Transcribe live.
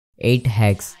8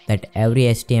 hacks that every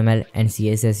HTML and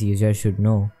CSS user should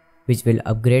know, which will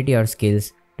upgrade your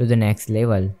skills to the next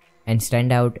level and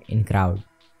stand out in crowd.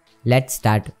 Let's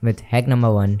start with hack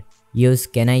number 1. Use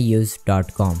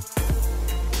caniuse.com.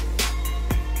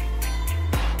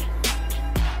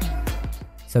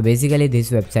 So basically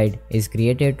this website is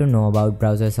created to know about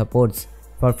browser supports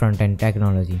for front-end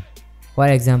technology. For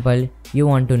example, you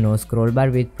want to know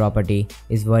scrollbar width property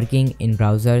is working in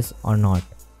browsers or not.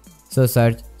 So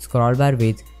search scrollbar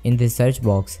width in this search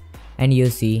box and you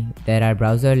see there are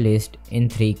browser lists in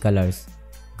 3 colors: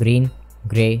 green,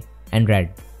 grey and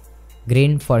red.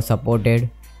 Green for supported,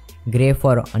 grey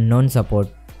for unknown support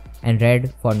and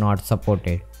red for not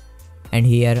supported. And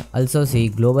here also see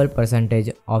global percentage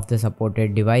of the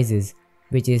supported devices,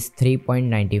 which is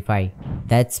 3.95.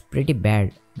 That's pretty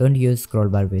bad. Don't use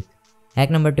scrollbar width. Hack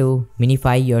number 2.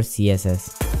 Minify your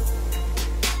CSS.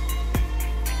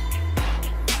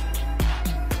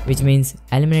 Which means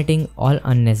eliminating all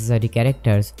unnecessary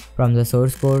characters from the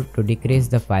source code to decrease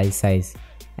the file size.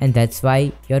 And that's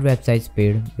why your website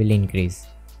speed will increase.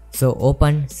 So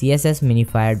open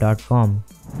cssminifier.com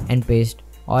and paste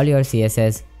all your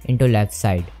CSS into left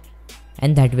side,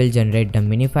 and that will generate the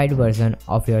minified version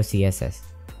of your CSS.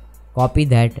 Copy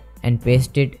that and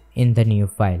paste it in the new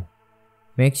file.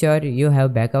 Make sure you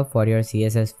have backup for your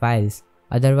CSS files,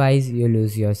 otherwise you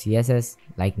lose your CSS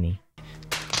like me.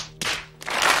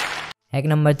 Hack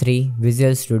number 3.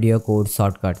 Visual Studio Code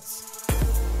shortcuts.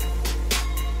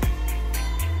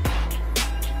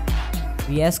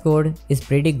 VS Code is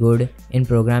pretty good in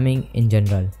programming in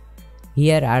general.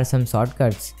 Here are some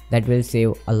shortcuts that will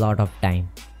save a lot of time.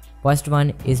 First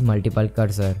one is multiple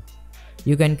cursor.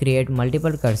 You can create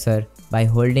multiple cursor by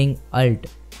holding Alt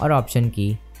or Option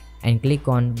key and click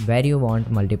on where you want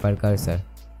multiple cursor.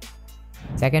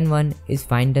 Second one is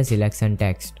find the selection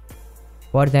text.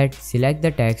 For that, select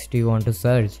the text you want to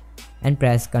search and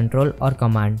press Ctrl or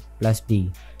Command plus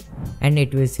D, and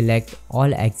it will select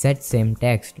all exact same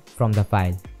text from the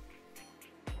file.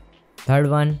 Third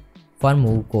one, for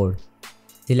move code.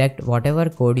 Select whatever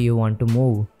code you want to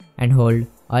move and hold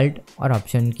Alt or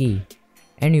Option key,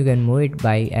 and you can move it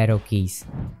by arrow keys.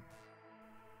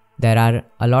 There are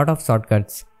a lot of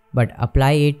shortcuts, but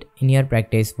apply it in your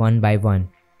practice one by one,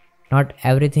 not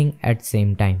everything at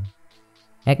same time.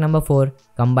 Hack number 4.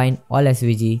 Combine all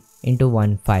SVG into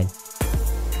one file.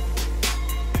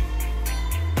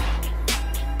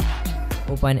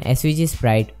 Open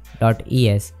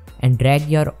svgsprite.es and drag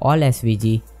your all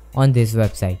SVG on this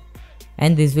website,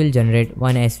 and this will generate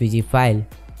one SVG file,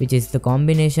 which is the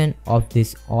combination of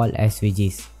these all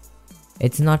SVGs.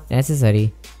 It's not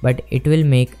necessary, but it will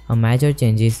make a major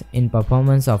changes in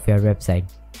performance of your website,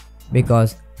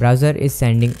 because browser is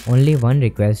sending only one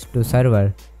request to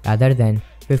server rather than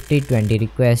 50-20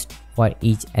 requests for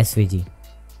each SVG.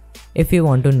 If you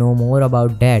want to know more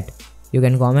about that, you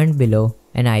can comment below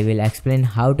and I will explain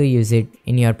how to use it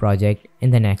in your project in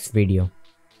the next video.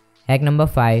 Hack number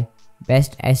 5.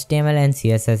 Best HTML and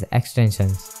CSS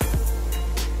extensions,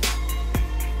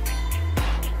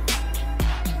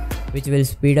 which will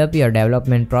speed up your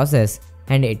development process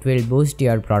and it will boost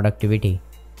your productivity.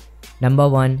 Number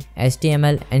 1.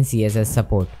 HTML and CSS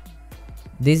support.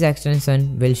 This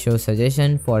extension will show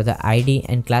suggestion for the ID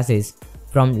and classes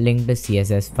from linked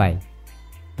CSS file.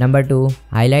 Number 2.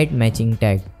 Highlight matching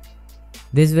tag.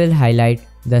 This will highlight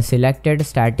the selected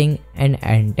starting and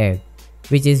end tag,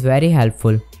 which is very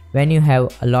helpful when you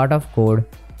have a lot of code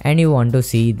and you want to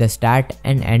see the start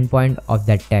and end point of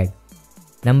that tag.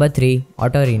 Number 3.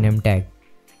 Auto rename tag.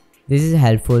 This is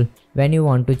helpful when you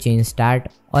want to change start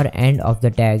or end of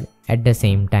the tag at the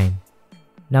same time.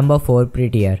 Number 4.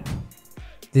 Prettier.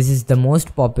 This is the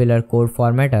most popular code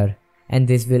formatter, and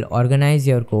this will organize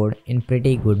your code in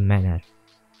pretty good manner.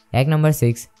 Hack number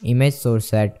 6. Image source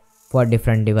set for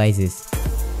different devices.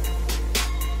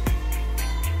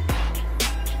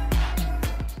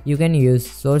 You can use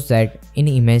source set in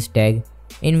image tag,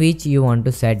 in which you want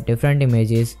to set different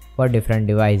images for different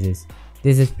devices.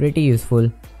 This is pretty useful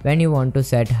when you want to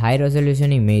set high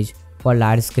resolution image for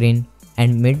large screen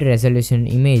and mid resolution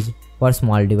image for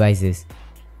small devices.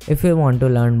 If you want to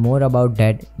learn more about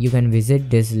that, you can visit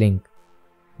this link.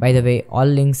 By the way, all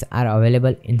links are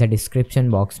available in the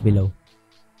description box below.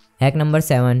 Hack number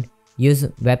 7. Use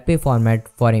WebP format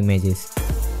for images.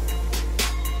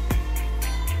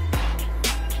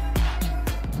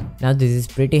 Now this is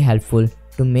pretty helpful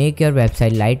to make your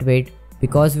website lightweight,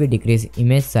 because we decrease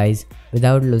image size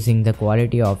without losing the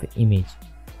quality of image.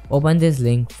 Open this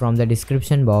link from the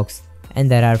description box, and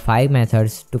there are 5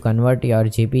 methods to convert your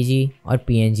JPG or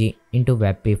PNG into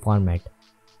WebP format.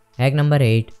 Hack number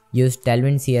 8. use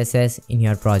Tailwind CSS in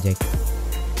your project,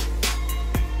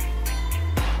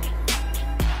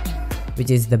 which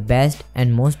is the best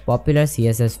and most popular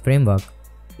CSS framework.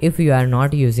 If you are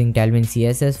not using Tailwind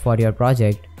CSS for your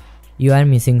project, you are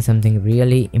missing something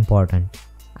really important.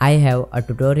 I have a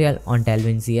tutorial on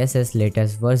Tailwind CSS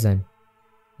latest version.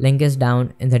 Link is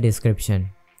down in the description.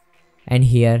 And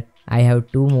here I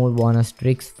have 2 more bonus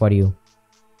tricks for you.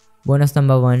 Bonus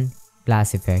number 1,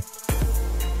 class effect.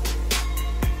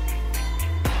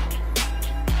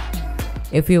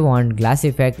 If you want glass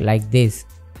effect like this,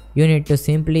 you need to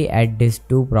simply add this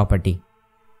 2 property.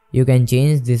 You can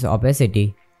change this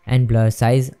opacity and blur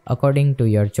size according to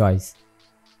your choice.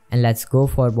 And let's go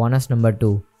for bonus number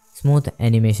 2, smooth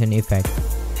animation effect.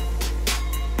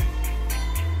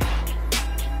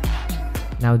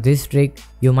 Now this trick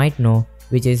you might know,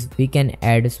 which is we can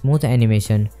add smooth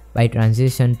animation by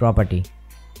transition property.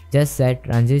 Just set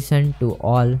transition to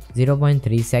all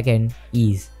 0.3 second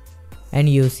ease and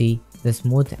you see the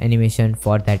smooth animation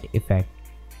for that effect.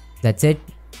 That's it.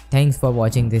 Thanks for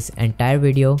watching this entire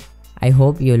video. I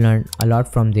hope you learned a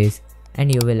lot from this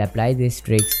and you will apply these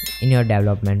tricks in your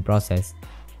development process.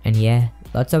 And yeah,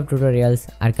 lots of tutorials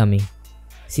are coming.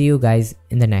 See you guys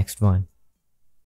in the next one.